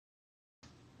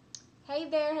Hey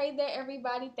there,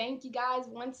 everybody. Thank you guys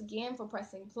once again for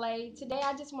pressing play. Today,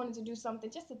 I just wanted to do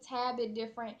something just a tad bit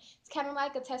different. It's kind of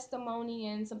like a testimony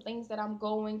and some things that I'm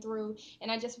going through. And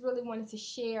I just really wanted to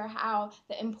share how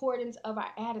the importance of our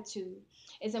attitude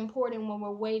is important when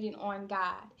we're waiting on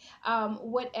God.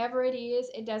 Whatever it is,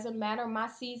 it doesn't matter. My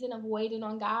season of waiting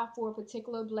on God for a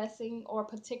particular blessing or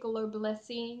particular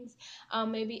blessings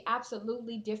may be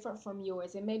absolutely different from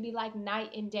yours. It may be like night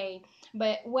and day.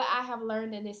 But what I have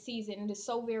learned in this season, it is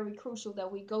so very crucial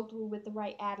that we go through with the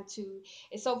right attitude.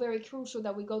 It's so very crucial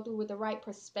that we go through with the right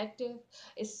perspective.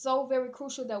 It's so very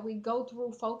crucial that we go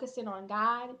through focusing on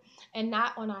God and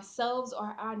not on ourselves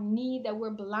or our need, that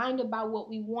we're blinded by what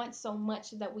we want so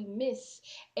much that we miss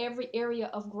every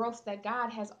area of growth that God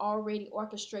has already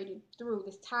orchestrated through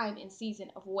this time and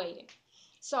season of waiting.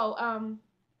 So,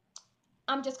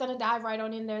 I'm just going to dive right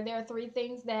on in there. There are three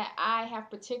things that I have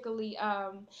particularly,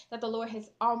 that the Lord has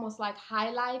almost like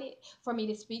highlighted for me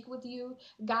to speak with you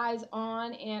guys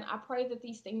on. And I pray that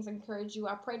these things encourage you.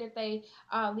 I pray that they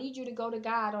lead you to go to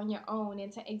God on your own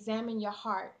and to examine your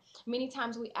heart. Many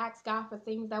times we ask God for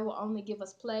things that will only give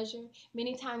us pleasure.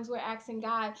 Many times we're asking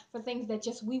God for things that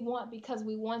just we want because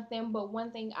we want them. But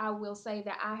one thing I will say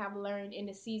that I have learned in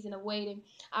the season of waiting,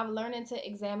 I've learned to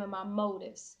examine my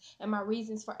motives and my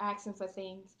reasons for asking for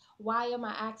things. Why am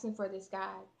I asking for this,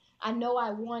 God? I know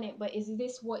I want it, but is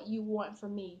this what you want for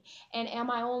me? And am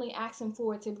I only asking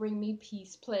for it to bring me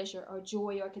peace, pleasure, or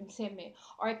joy, or contentment?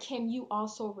 Or can you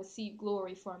also receive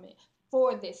glory from it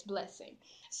for this blessing?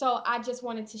 So I just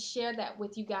wanted to share that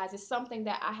with you guys. It's something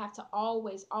that I have to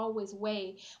always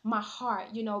weigh my heart,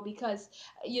 because,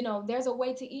 there's a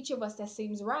way to each of us that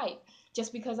seems right.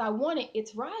 Just because I want it,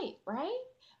 it's right, right?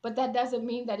 But that doesn't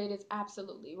mean that it is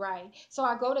absolutely right. So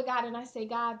I go to God and I say,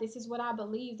 God, this is what I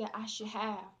believe that I should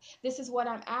have. This is what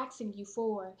I'm asking you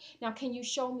for. Now, can you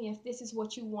show me if this is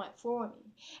what you want for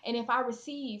me? And if I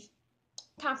receive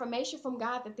confirmation from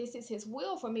God that this is his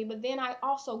will for me, but then I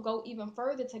also go even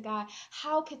further to God.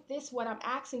 How could this, what I'm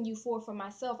asking you for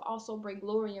myself, also bring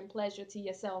glory and pleasure to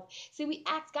yourself? See, we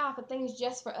ask God for things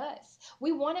just for us.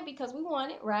 We want it because we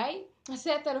want it, right? I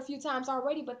said that a few times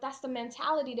already, but that's the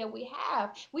mentality that we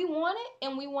have. We want it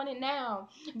and we want it now.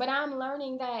 But I'm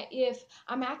learning that if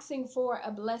I'm asking for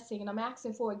a blessing and I'm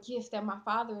asking for a gift that my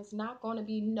Father is not going to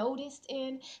be noticed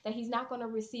in, that he's not going to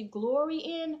receive glory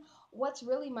in, what's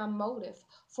really my motive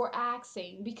for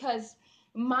asking? Because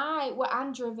what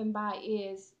I'm driven by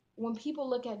is when people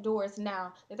look at doors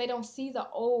now, that they don't see the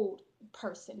old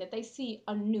person, that they see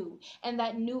a new, and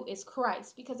that new is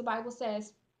Christ. Because the Bible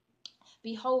says,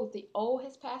 behold, the old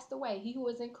has passed away. He who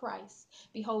is in Christ,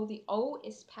 behold, the old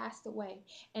is passed away,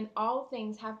 and all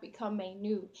things have become made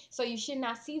new. So you should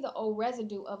not see the old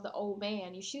residue of the old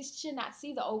man. You should not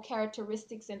see the old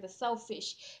characteristics and the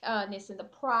selfishness and the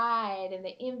pride and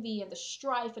the envy and the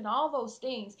strife and all those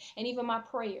things. And even my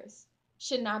prayers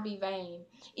should not be vain.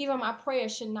 Even my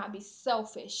prayers should not be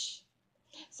selfish.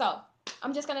 So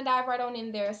I'm just going to dive right on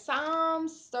in there.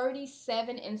 Psalms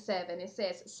 37:7. It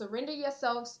says, surrender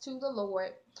yourselves to the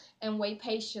Lord and wait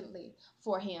patiently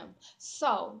for him.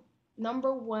 So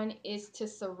number one is to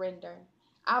surrender.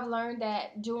 I've learned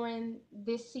that during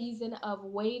this season of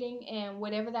waiting, and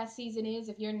whatever that season is,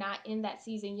 if you're not in that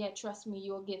season yet, trust me,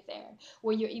 you'll get there.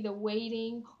 Where you're either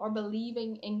waiting or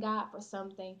believing in God for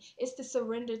something, it's to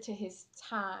surrender to his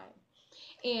time.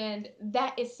 And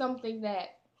that is something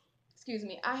that,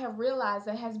 I have realized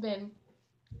that has been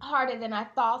harder than I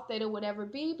thought that it would ever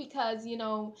be, because,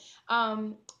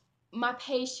 um, my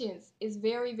patience is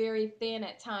very, very thin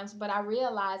at times. But I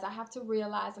have to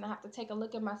realize, and I have to take a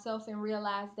look at myself and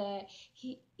realize that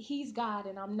he's God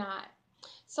and I'm not.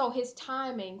 So his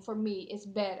timing for me is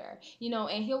better,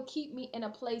 and he'll keep me in a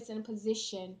place and a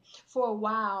position for a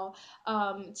while,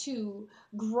 to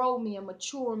grow me and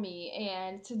mature me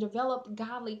and to develop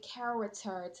godly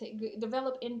character, to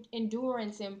develop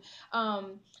endurance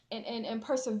and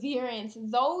perseverance.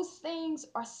 Those things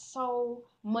are so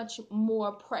much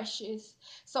more precious.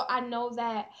 So I know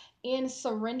that in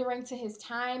surrendering to his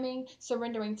timing,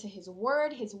 surrendering to his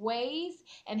word, his ways,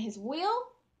 and his will,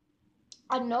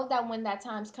 I know that when that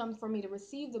time comes for me to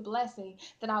receive the blessing,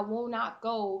 that I will not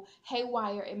go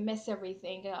haywire and mess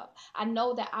everything up. I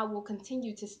know that I will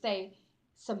continue to stay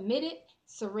submitted,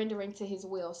 surrendering to his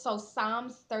will. So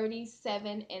Psalms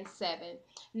 37:7.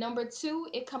 Number two,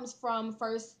 it comes from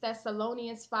 1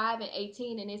 Thessalonians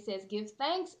 5:18, and it says, give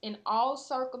thanks in all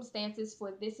circumstances,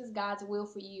 for this is God's will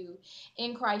for you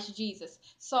in Christ Jesus.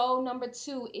 So number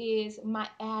two is my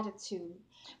attitude.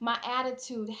 My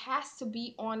attitude has to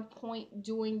be on point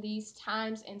during these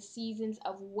times and seasons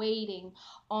of waiting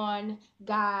on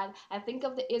God. I think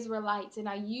of the Israelites, and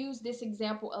I use this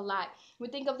example a lot. We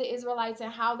think of the Israelites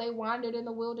and how they wandered in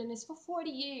the wilderness for 40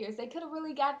 years. They could have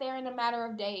really got there in a matter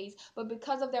of days, but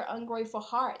because of their ungrateful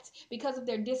hearts, because of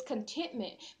their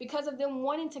discontentment, because of them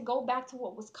wanting to go back to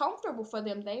what was comfortable for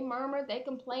them, they murmured, they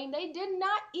complained. They did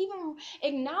not even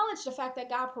acknowledge the fact that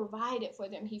God provided for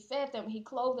them. He fed them, He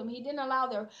clothed them. He didn't allow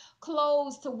their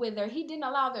clothes to wither. He didn't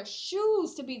allow their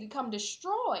shoes to become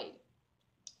destroyed.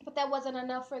 But that wasn't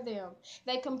enough for them.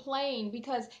 They complained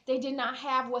because they did not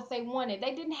have what they wanted.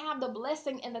 They didn't have the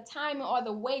blessing and the timing or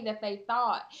the way that they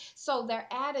thought. So their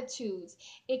attitudes,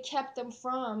 it kept them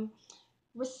from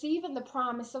receiving the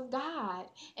promise of God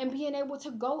and being able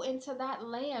to go into that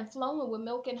land flowing with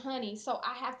milk and honey. So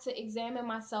I have to examine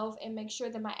myself and make sure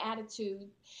that my attitude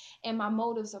and my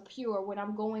motives are pure when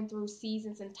I'm going through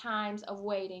seasons and times of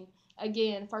waiting.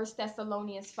 Again, 1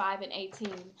 Thessalonians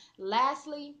 5:18.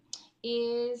 Lastly,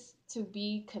 is to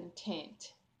be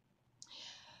content.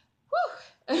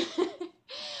 Whew.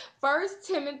 1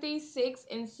 Timothy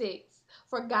 6:6.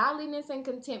 For godliness and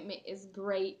contentment is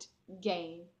great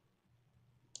gain.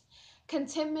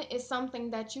 Contentment is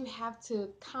something that you have to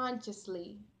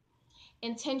consciously,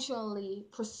 intentionally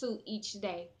pursue each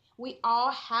day. We all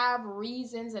have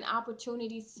reasons and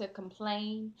opportunities to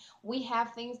complain. We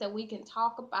have things that we can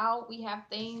talk about. We have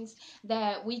things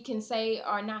that we can say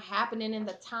are not happening in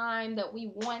the time that we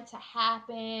want to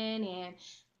happen, and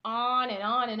on and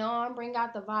on and on. Bring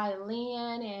out the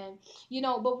violin, and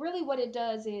but really what it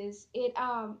does is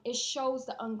it shows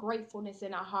the ungratefulness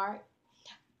in our heart.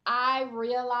 I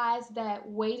realize that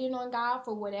waiting on God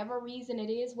for whatever reason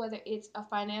it is, whether it's a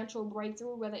financial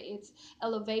breakthrough, whether it's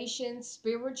elevation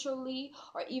spiritually,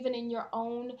 or even in your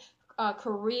own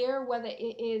career, whether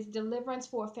it is deliverance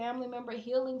for a family member,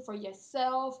 healing for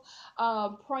yourself,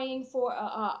 praying for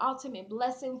a ultimate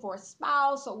blessing for a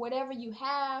spouse, or whatever you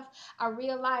have, I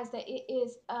realize that it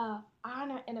is a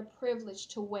honor and a privilege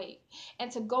to wait.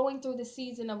 And to going through the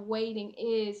season of waiting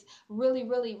is really,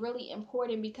 really, really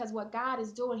important, because what God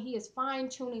is doing, He is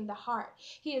fine-tuning the heart.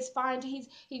 He's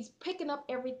picking up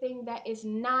everything that is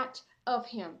not of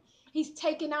Him. He's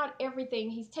taking out everything.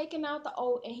 He's taking out the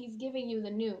old, and He's giving you the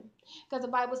new. Because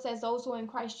the Bible says those who are in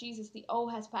Christ Jesus, the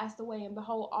old has passed away, and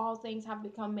behold, all things have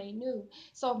become made new.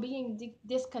 So being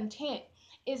discontent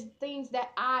is things that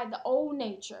the old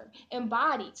nature,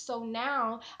 embodied. So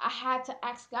now I had to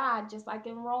ask God, just like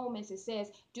in Romans, it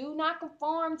says, do not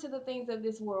conform to the things of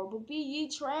this world, but be ye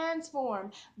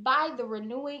transformed by the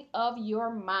renewing of your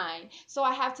mind. So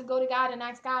I have to go to God and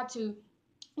ask God to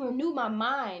renew my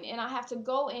mind, and I have to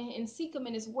go and seek Him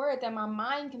in His word, that my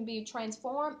mind can be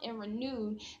transformed and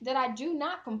renewed, that I do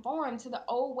not conform to the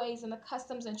old ways and the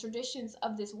customs and traditions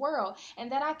of this world,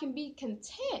 and that I can be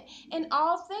content in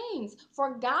all things.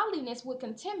 For godliness with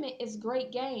contentment is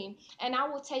great gain, and I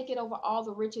will take it over all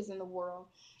the riches in the world.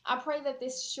 I pray that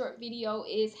this short video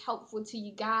is helpful to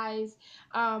you guys.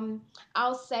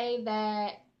 I'll say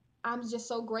that I'm just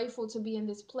so grateful to be in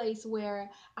this place where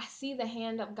I see the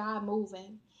hand of God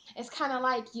moving. It's kind of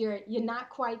like you're not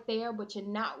quite there, but you're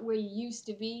not where you used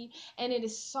to be, and it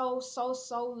is so, so,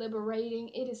 so liberating.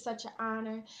 It is such an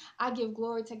honor. I give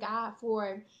glory to God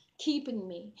for keeping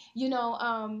me.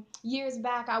 Years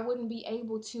back I wouldn't be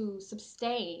able to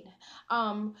sustain,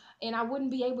 and I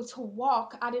wouldn't be able to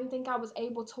walk. I didn't think I was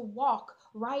able to walk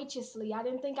righteously. I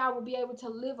didn't think I would be able to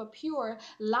live a pure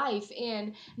life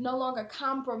and no longer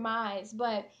compromise.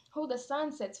 But who the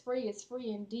Son sets free is free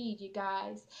indeed, you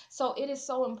guys. So it is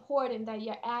so important that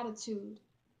your attitude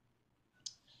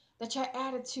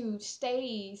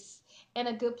stays in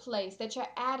a good place, that your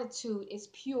attitude is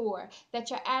pure, that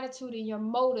your attitude and your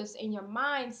motives and your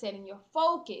mindset and your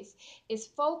focus is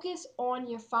focused on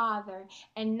your Father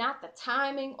and not the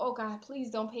timing. Oh God, please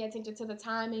don't pay attention to the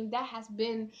timing. That has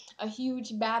been a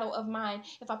huge battle of mine.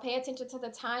 If I pay attention to the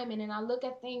timing and I look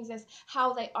at things as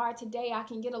how they are today, I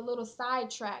can get a little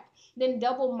sidetracked. Then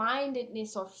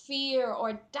double-mindedness or fear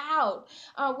or doubt,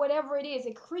 whatever it is,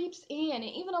 it creeps in, and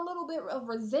even a little bit of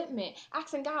resentment,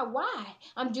 asking God, why?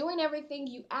 I'm doing everything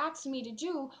you asked me to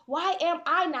do. Why am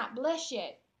I not blessed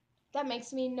yet? That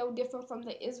makes me no different from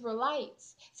the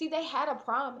Israelites. See, they had a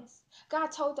promise. God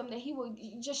told them that He would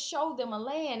just show them a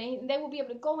land, and they would be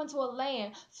able to go into a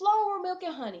land flowing with milk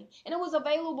and honey, and it was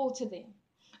available to them.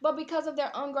 But because of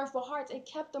their ungrateful hearts, it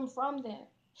kept them from them.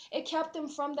 It kept them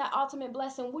from that ultimate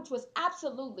blessing, which was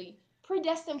absolutely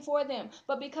predestined for them.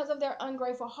 But because of their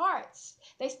ungrateful hearts,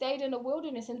 they stayed in the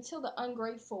wilderness until the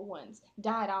ungrateful ones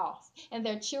died off and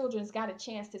their children's got a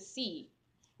chance to see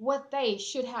what they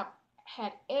should have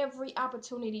had every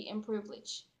opportunity and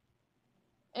privilege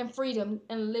and freedom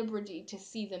and liberty to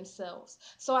see themselves.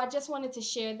 So I just wanted to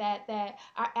share that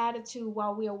our attitude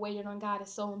while we are waiting on God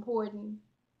is so important.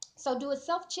 So do a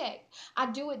self-check.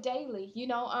 I do it daily.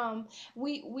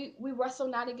 We wrestle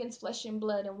not against flesh and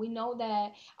blood, and we know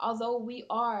that although we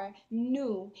are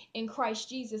new in Christ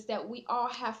Jesus, that we all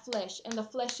have flesh, and the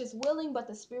flesh is willing, but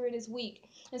the spirit is weak.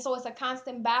 And so it's a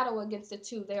constant battle against the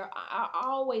two. Are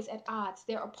always at odds.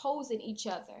 They're opposing each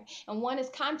other, and one is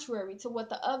contrary to what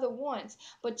the other wants.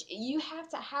 But you have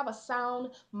to have a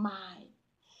sound mind.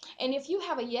 And if you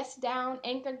have a yes down,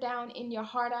 anchored down in your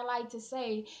heart, I like to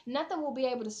say, nothing will be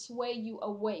able to sway you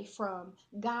away from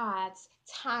God's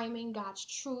timing, God's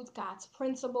truth, God's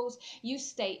principles. You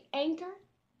stay anchored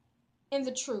in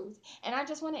the truth. And I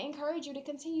just want to encourage you to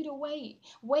continue to wait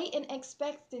and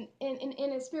expect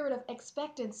in a spirit of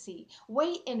expectancy,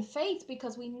 wait in faith,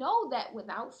 because we know that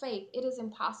without faith it is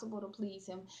impossible to please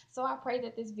him. So I pray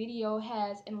that this video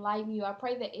has enlightened you. I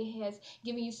pray that it has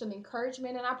given you some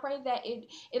encouragement, and I pray that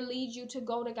it leads you to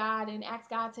go to God and ask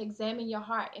God to examine your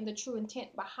heart and the true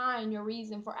intent behind your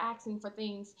reason for asking for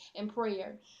things in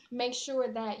prayer. Make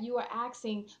sure that you are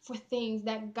asking for things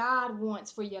that God wants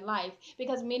for your life,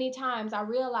 because many times I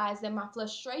realized that my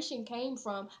frustration came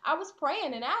from I was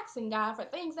praying and asking God for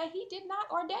things that he did not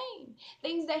ordain,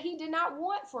 things that he did not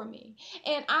want for me.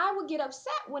 And I would get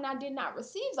upset when I did not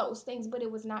receive those things, but it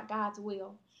was not God's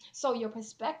will. So your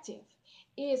perspective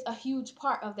is a huge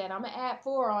part of that. I'm going to add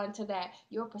 4 on to that.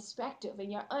 Your perspective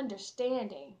and your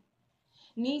understanding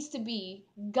needs to be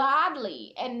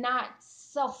godly and not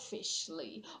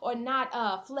selfishly or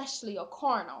not fleshly or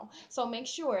carnal. So make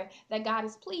sure that God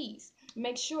is pleased.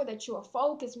 Make sure that you're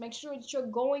focused. Make sure that you're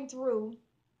going through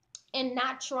and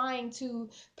not trying to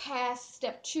pass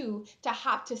step 2 to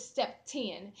hop to step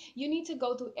 10. You need to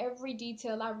go through every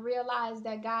detail. I realize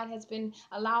that God has been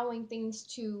allowing things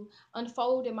to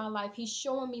unfold in my life. He's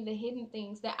showing me the hidden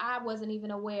things that I wasn't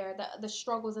even aware, the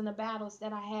struggles and the battles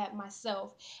that I had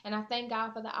myself. And I thank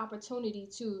God for the opportunity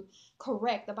to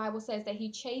correct. The Bible says that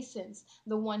he chastens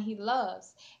the one he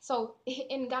loves. So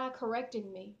in God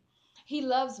correcting me, he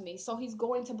loves me, so he's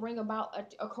going to bring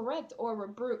about a correct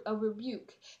or a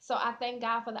rebuke. So I thank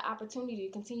God for the opportunity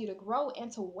to continue to grow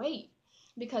and to wait,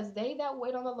 because they that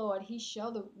wait on the Lord, he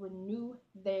shall renew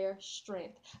their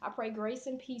strength. I pray grace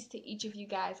and peace to each of you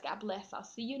guys. God bless. I'll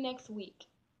see you next week.